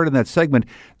as we heard in that segment,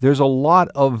 there's a lot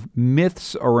of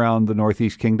myths around the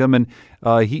Northeast Kingdom, and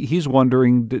he's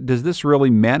wondering, does this really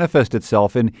manifest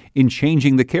itself in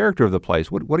changing the character of the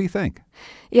place? What do you think?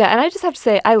 Yeah, and I just have to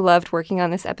say, I loved working on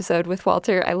this episode with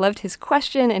Walter. I loved his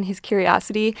question and his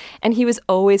curiosity, and he was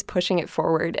always pushing it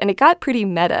forward, and it got pretty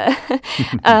meta.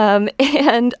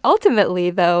 And ultimately,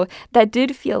 though, that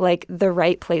did feel like the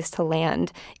right place to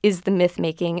land, is the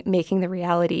myth-making the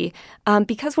reality.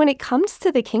 Because when it comes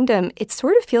to the kingdom, it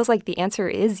sort of feels like the answer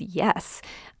is yes.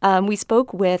 We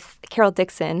spoke with Carol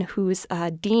Dixon, who's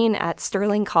dean at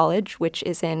Sterling College, which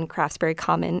is in Craftsbury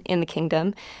Common in the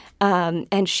Kingdom.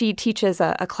 And she teaches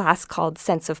a class called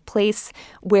Sense of Place,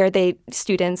 where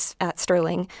students at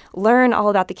Sterling learn all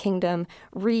about the kingdom,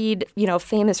 read,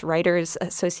 famous writers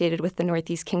associated with the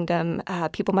Northeast Kingdom.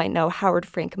 People might know Howard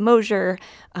Frank Mosier,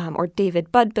 or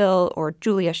David Budbill, or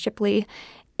Julia Shipley.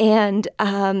 And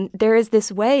there is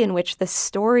this way in which the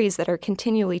stories that are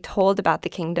continually told about the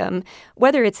kingdom,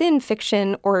 whether it's in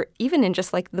fiction or even in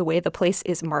just like the way the place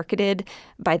is marketed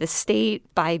by the state,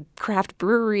 by craft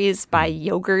breweries, by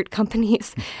yogurt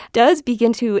companies, does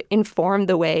begin to inform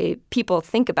the way people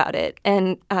think about it.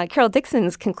 And Carol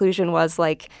Dixon's conclusion was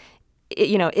like,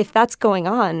 if that's going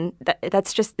on,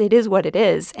 that's just, it is what it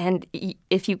is. And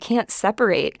if you can't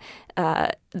separate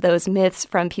those myths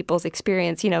from people's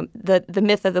experience, the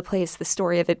myth of the place, the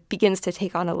story of it begins to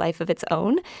take on a life of its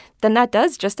own, then that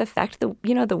does just affect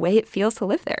the way it feels to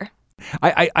live there.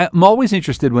 I'm always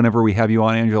interested whenever we have you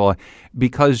on, Angela,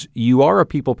 because you are a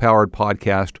people-powered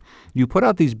podcast. You put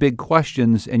out these big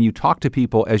questions and you talk to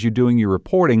people as you're doing your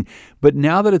reporting. But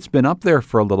now that it's been up there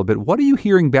for a little bit, what are you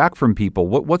hearing back from people?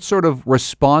 What sort of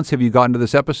response have you gotten to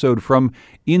this episode from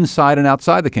inside and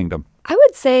outside the kingdom? I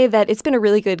would say that it's been a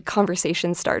really good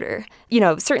conversation starter.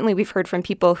 Certainly we've heard from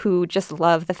people who just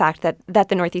love the fact that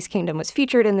the Northeast Kingdom was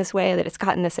featured in this way, that it's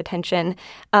gotten this attention.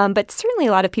 But certainly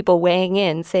a lot of people weighing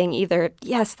in, saying either,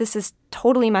 yes, this is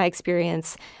totally my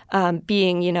experience,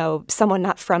 being, someone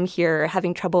not from here,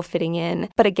 having trouble fitting in.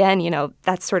 But again,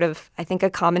 that's sort of, I think,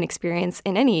 a common experience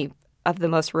in any of the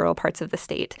most rural parts of the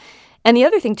state. And the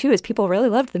other thing, too, is people really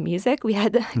loved the music. We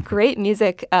had great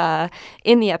music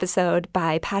in the episode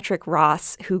by Patrick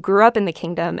Ross, who grew up in the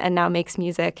kingdom and now makes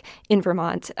music in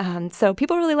Vermont. So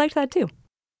people really liked that, too.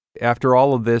 After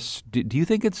all of this, do you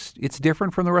think it's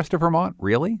different from the rest of Vermont?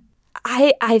 Really?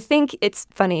 I think it's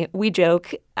funny. We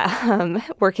joke,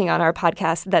 working on our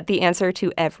podcast, that the answer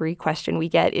to every question we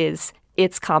get is,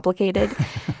 it's complicated.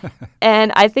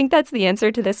 And I think that's the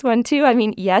answer to this one, too. I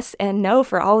mean, yes and no,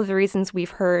 for all of the reasons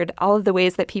we've heard, all of the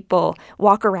ways that people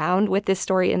walk around with this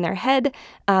story in their head,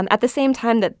 at the same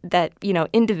time that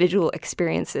individual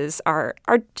experiences are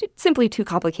simply too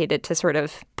complicated to sort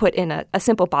of put in a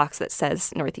simple box that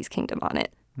says Northeast Kingdom on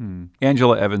it.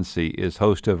 Angela Evansy is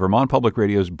host of Vermont Public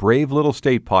Radio's Brave Little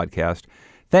State podcast.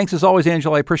 Thanks as always,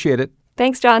 Angela. I appreciate it.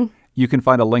 Thanks, John. You can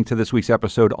find a link to this week's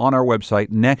episode on our website,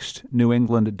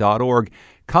 nextnewengland.org.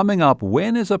 Coming up,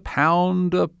 when is a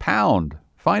pound a pound?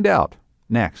 Find out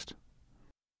next.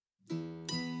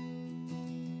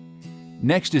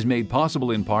 Next is made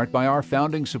possible in part by our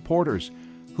founding supporters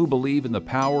who believe in the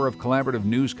power of collaborative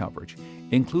news coverage,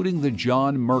 including the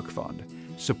John Merck Fund,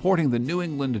 supporting the New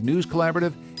England News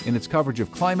Collaborative in its coverage of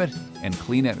climate and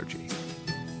clean energy.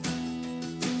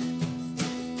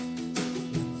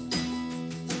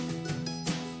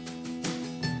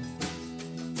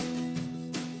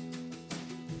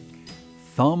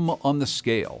 Thumb on the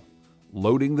scale,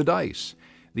 loading the dice.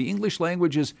 The English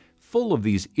language is full of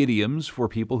these idioms for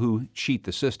people who cheat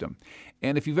the system.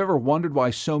 And if you've ever wondered why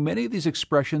so many of these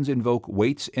expressions invoke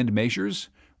weights and measures,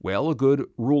 well, a good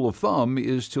rule of thumb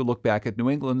is to look back at New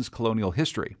England's colonial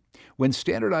history, when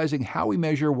standardizing how we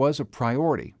measure was a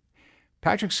priority.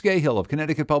 Patrick Scahill of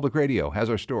Connecticut Public Radio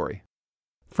has our story.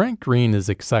 Frank Green is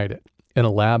excited. In a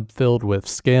lab filled with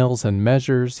scales and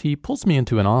measures, he pulls me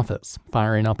into an office,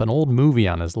 firing up an old movie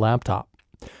on his laptop.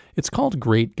 It's called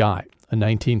Great Guy, a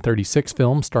 1936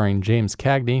 film starring James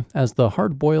Cagney as the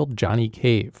hard-boiled Johnny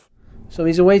Cave. So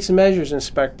he's a weights and measures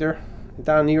inspector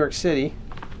down in New York City.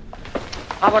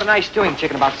 How about a nice stewing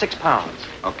chicken, about 6 pounds?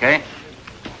 Okay.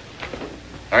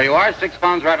 There you are, 6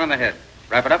 pounds right on the head.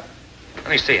 Wrap it up. Let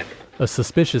me see it. A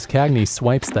suspicious Cagney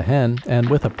swipes the hen, and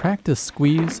with a practiced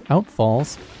squeeze, out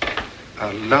falls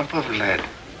a lump of lead.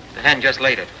 The hen just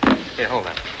laid it. Here, hold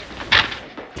that.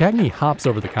 Cagney hops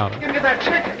over the counter. Give me that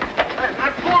chicken. I'm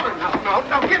not fooling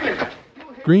now. No, give me that.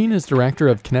 Green is director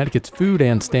of Connecticut's Food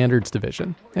and Standards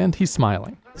Division, and he's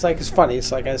smiling. It's funny.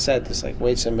 It's like I said, it's like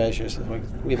weights and measures. It's like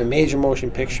we have a major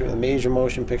motion picture with a major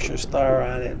motion picture star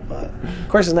on it. But of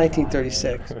course, it's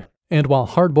 1936. And while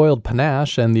hard-boiled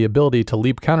panache and the ability to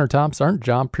leap countertops aren't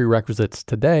job prerequisites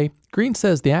today, Green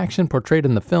says the action portrayed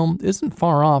in the film isn't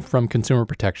far off from Consumer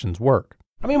Protection's work.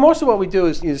 I mean, most of what we do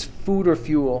is food or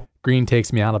fuel. Green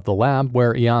takes me out of the lab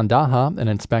where Ian Daha, an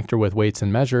inspector with weights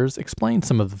and measures, explains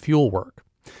some of the fuel work.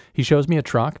 He shows me a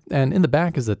truck, and in the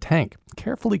back is a tank,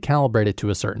 carefully calibrated to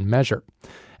a certain measure.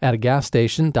 At a gas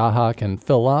station, Daha can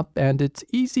fill up, and it's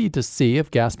easy to see if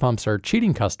gas pumps are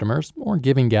cheating customers or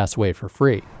giving gas away for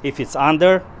free. If it's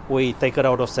under, we take it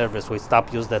out of service. We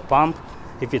stop use that pump.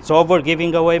 If it's over,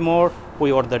 giving away more,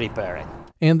 we order repair it.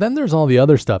 And then there's all the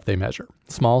other stuff they measure.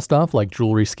 Small stuff like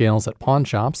jewelry scales at pawn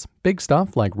shops, big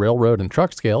stuff like railroad and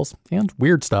truck scales, and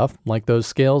weird stuff like those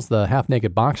scales the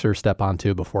half-naked boxers step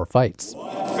onto before fights.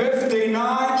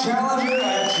 59 challenger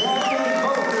and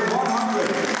champion voted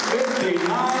 159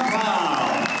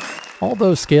 pounds. All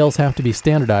those scales have to be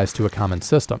standardized to a common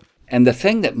system. And the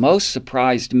thing that most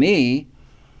surprised me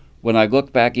when I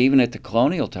look back even at the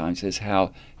colonial times is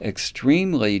how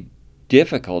extremely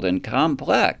difficult and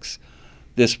complex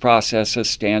this process of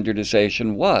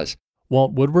standardization was.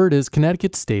 Walt Woodward is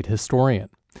Connecticut's state historian.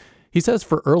 He says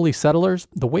for early settlers,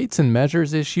 the weights and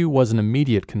measures issue was an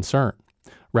immediate concern.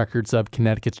 Records of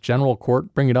Connecticut's General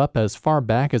Court bring it up as far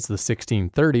back as the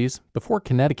 1630s, before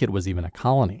Connecticut was even a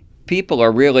colony. People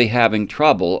are really having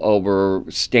trouble over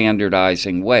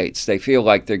standardizing weights. They feel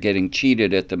like they're getting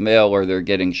cheated at the mill or they're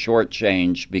getting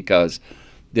shortchanged because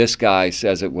this guy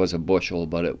says it was a bushel,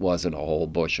 but it wasn't a whole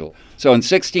bushel. So in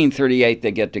 1638,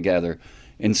 they get together.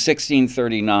 In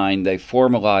 1639, they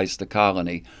formalize the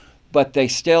colony, but they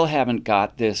still haven't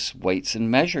got this weights and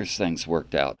measures things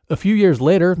worked out. A few years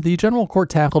later, the General Court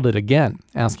tackled it again,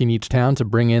 asking each town to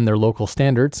bring in their local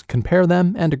standards, compare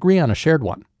them, and agree on a shared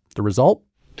one. The result?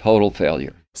 Total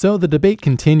failure. So the debate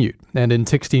continued, and in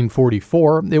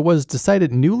 1644, it was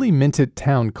decided newly minted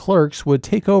town clerks would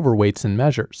take over weights and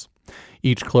measures.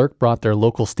 Each clerk brought their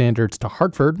local standards to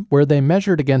Hartford, where they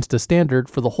measured against a standard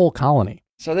for the whole colony.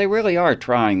 So they really are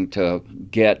trying to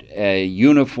get a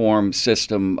uniform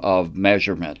system of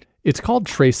measurement. It's called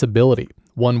traceability,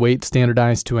 one weight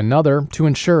standardized to another to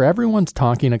ensure everyone's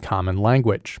talking a common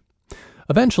language.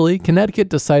 Eventually, Connecticut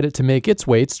decided to make its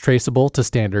weights traceable to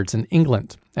standards in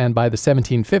England, and by the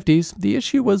 1750s, the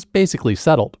issue was basically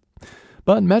settled.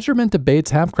 But measurement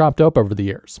debates have cropped up over the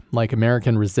years, like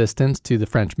American resistance to the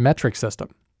French metric system.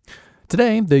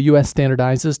 Today, the U.S.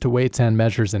 standardizes to weights and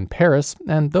measures in Paris,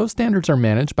 and those standards are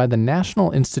managed by the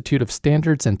National Institute of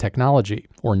Standards and Technology,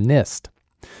 or NIST.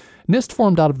 NIST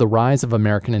formed out of the rise of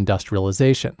American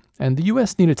industrialization, and the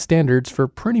U.S. needed standards for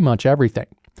pretty much everything.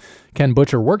 Ken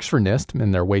Butcher works for NIST in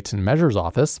their weights and measures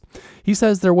office. He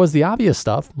says there was the obvious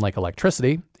stuff, like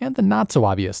electricity, and the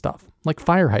not-so-obvious stuff, like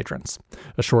fire hydrants,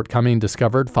 a shortcoming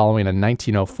discovered following a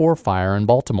 1904 fire in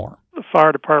Baltimore. The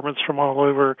fire departments from all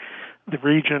over the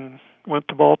region went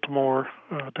to Baltimore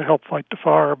to help fight the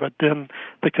fire, but then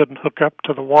they couldn't hook up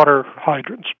to the water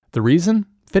hydrants. The reason?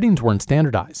 Fittings weren't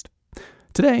standardized.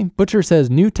 Today, Butcher says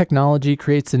new technology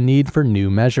creates a need for new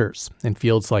measures in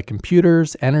fields like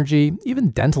computers, energy, even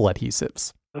dental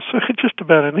adhesives. So just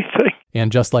about anything. And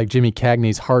just like Jimmy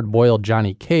Cagney's hard-boiled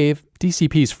Johnny Cave,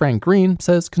 DCP's Frank Green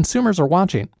says consumers are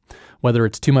watching. Whether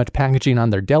it's too much packaging on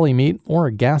their deli meat or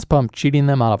a gas pump cheating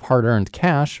them out of hard-earned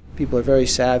cash. People are very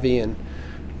savvy and,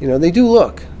 they do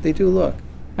look. They do look.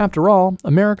 After all,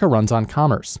 America runs on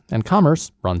commerce, and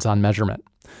commerce runs on measurement.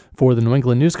 For the New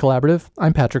England News Collaborative,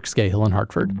 I'm Patrick Scahill in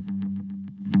Hartford.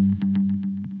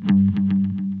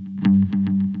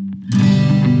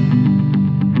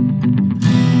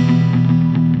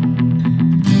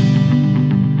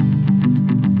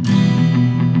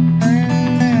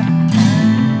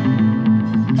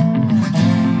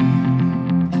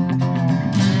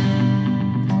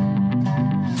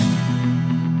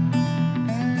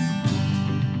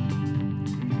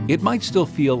 It might still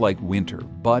feel like winter,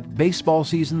 but baseball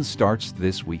season starts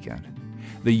this weekend.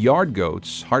 The Yard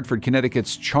Goats, Hartford,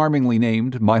 Connecticut's charmingly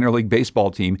named minor league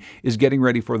baseball team, is getting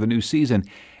ready for the new season.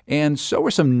 And so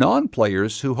are some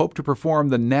non-players who hope to perform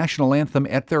the national anthem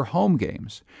at their home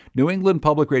games. New England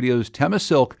Public Radio's Tema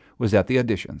Silk was at the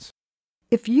auditions.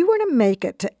 If you were to make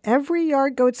it to every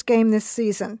Yard Goats game this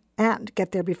season and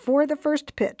get there before the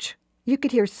first pitch, you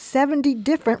could hear 70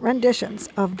 different renditions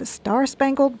of the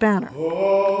Star-Spangled Banner.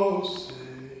 Oh, say,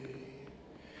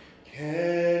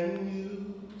 can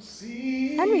you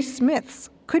see? Henry Smith's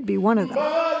could be one of them.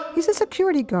 He's a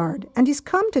security guard, and he's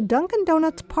come to Dunkin'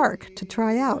 Donuts Park to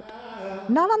try out.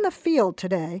 Not on the field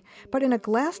today, but in a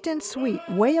glassed-in suite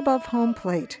way above home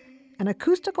plate. An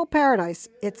acoustical paradise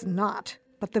it's not,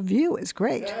 but the view is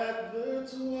great.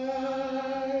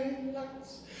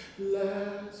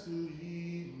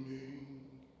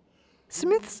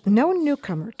 Smith's no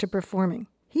newcomer to performing.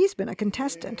 He's been a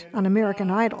contestant on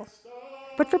American Idol.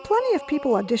 But for plenty of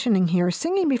people auditioning here,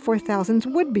 singing before thousands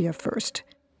would be a first.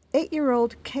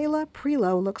 8-year-old Kayla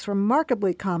Prelo looks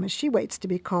remarkably calm as she waits to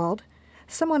be called.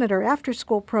 Someone at her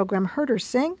after-school program heard her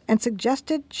sing and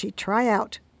suggested she try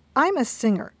out. I'm a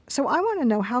singer, so I want to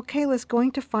know how Kayla's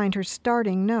going to find her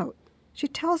starting note. She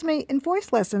tells me in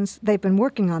voice lessons they've been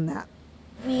working on that.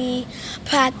 We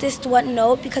practiced what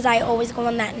note because I always go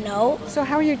on that note. So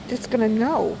how are you just going to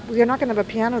know? You're not going to have a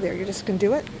piano there. You're just going to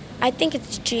do it? I think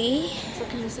it's G. So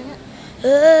can you sing it?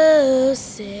 Oh,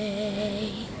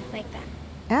 say. Like that.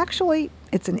 Actually,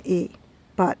 it's an E.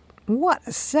 But what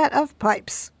a set of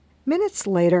pipes. Minutes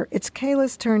later, it's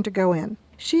Kayla's turn to go in.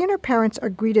 She and her parents are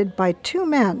greeted by 2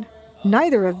 men.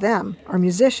 Neither of them are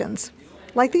musicians.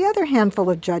 Like the other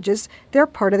handful of judges, they're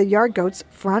part of the Yard Goats'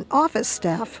 front office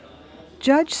staff.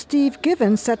 Judge Steve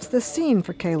Givens sets the scene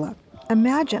for Kayla.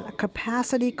 Imagine a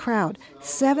capacity crowd,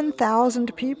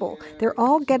 7,000 people. They're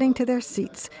all getting to their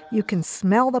seats. You can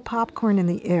smell the popcorn in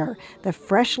the air, the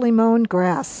freshly mown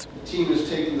grass. The team has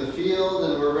taken the field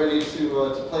and we're ready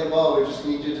to play ball. We just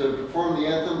need you to perform the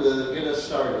anthem to get us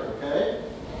started, okay?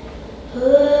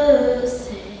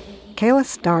 Kayla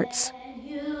starts.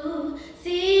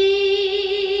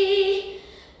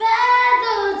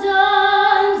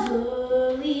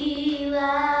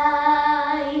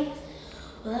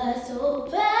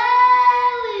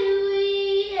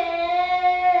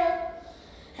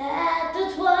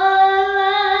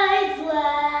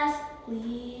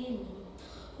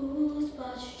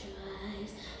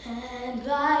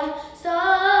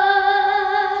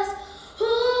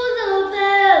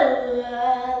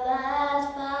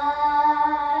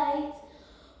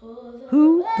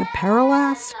 Who the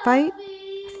perilous fight?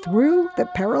 Through the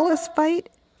perilous fight?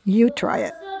 You try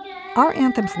it. Our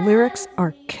anthem's lyrics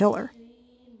are killer.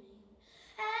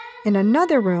 In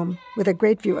another room, with a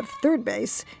great view of third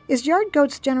base, is Yard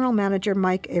Goats general manager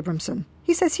Mike Abramson.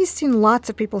 He says he's seen lots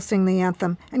of people sing the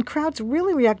anthem, and crowds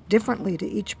really react differently to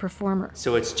each performer.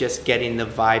 So it's just getting the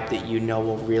vibe that you know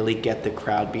will really get the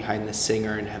crowd behind the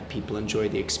singer and have people enjoy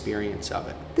the experience of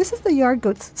it. This is the Yard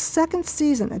Goats' second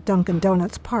season at Dunkin'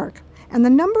 Donuts Park, and the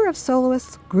number of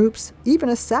soloists, groups, even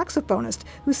a saxophonist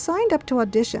who signed up to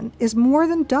audition is more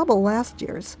than double last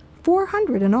year's.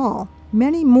 400 in all,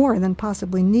 many more than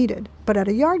possibly needed. But at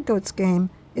a Yard Goats game,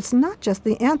 it's not just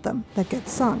the anthem that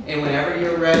gets sung. And whenever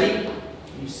you're ready,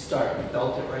 you start. You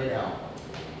belt it right out.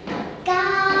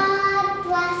 God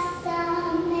bless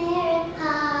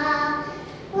America,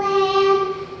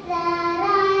 land that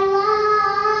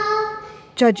I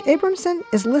love. Judge Abramson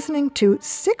is listening to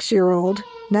 6-year-old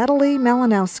Natalie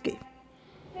Malinowski.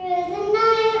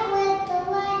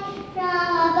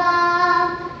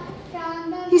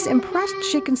 He's impressed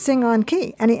she can sing on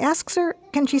key, and he asks her,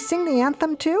 can she sing the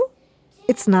anthem too?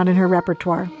 It's not in her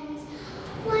repertoire.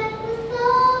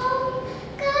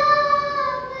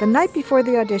 The night before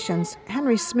the auditions,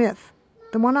 Henry Smith,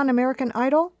 the one on American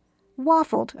Idol,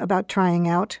 waffled about trying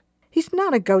out. He's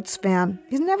not a Goats fan.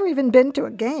 He's never even been to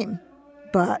a game.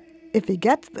 But if he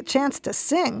gets the chance to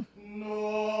sing...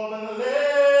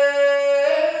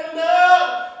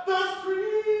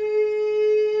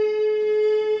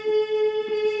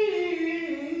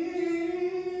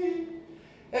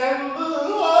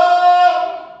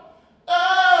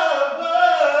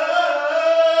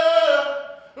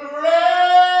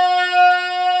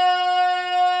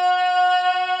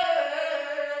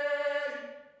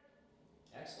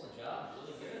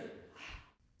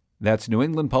 That's New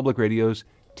England Public Radio's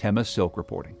Tema Silk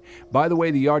reporting. By the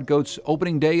way, the Yard Goats'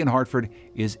 opening day in Hartford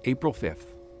is April 5th.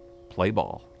 Play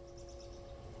ball.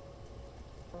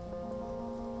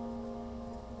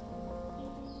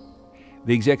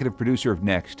 The executive producer of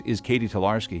Next is Katie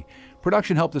Tolarski.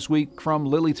 Production help this week from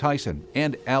Lily Tyson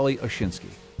and Allie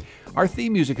Oshinsky. Our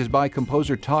theme music is by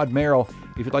composer Todd Merrill.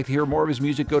 If you'd like to hear more of his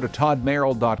music, go to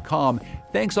toddmerrill.com.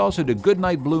 Thanks also to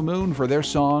Goodnight Blue Moon for their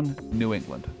song, New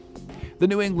England. The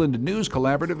New England News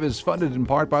Collaborative is funded in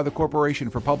part by the Corporation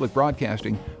for Public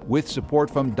Broadcasting, with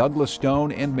support from Douglas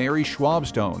Stone and Mary Schwab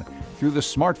Stone through the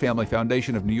Smart Family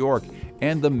Foundation of New York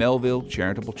and the Melville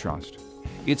Charitable Trust.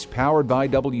 It's powered by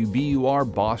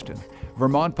WBUR Boston,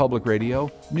 Vermont Public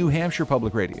Radio, New Hampshire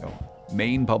Public Radio,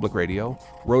 Maine Public Radio,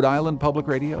 Rhode Island Public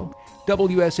Radio,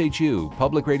 WSHU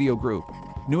Public Radio Group,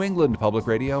 New England Public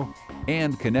Radio,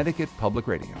 and Connecticut Public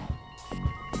Radio.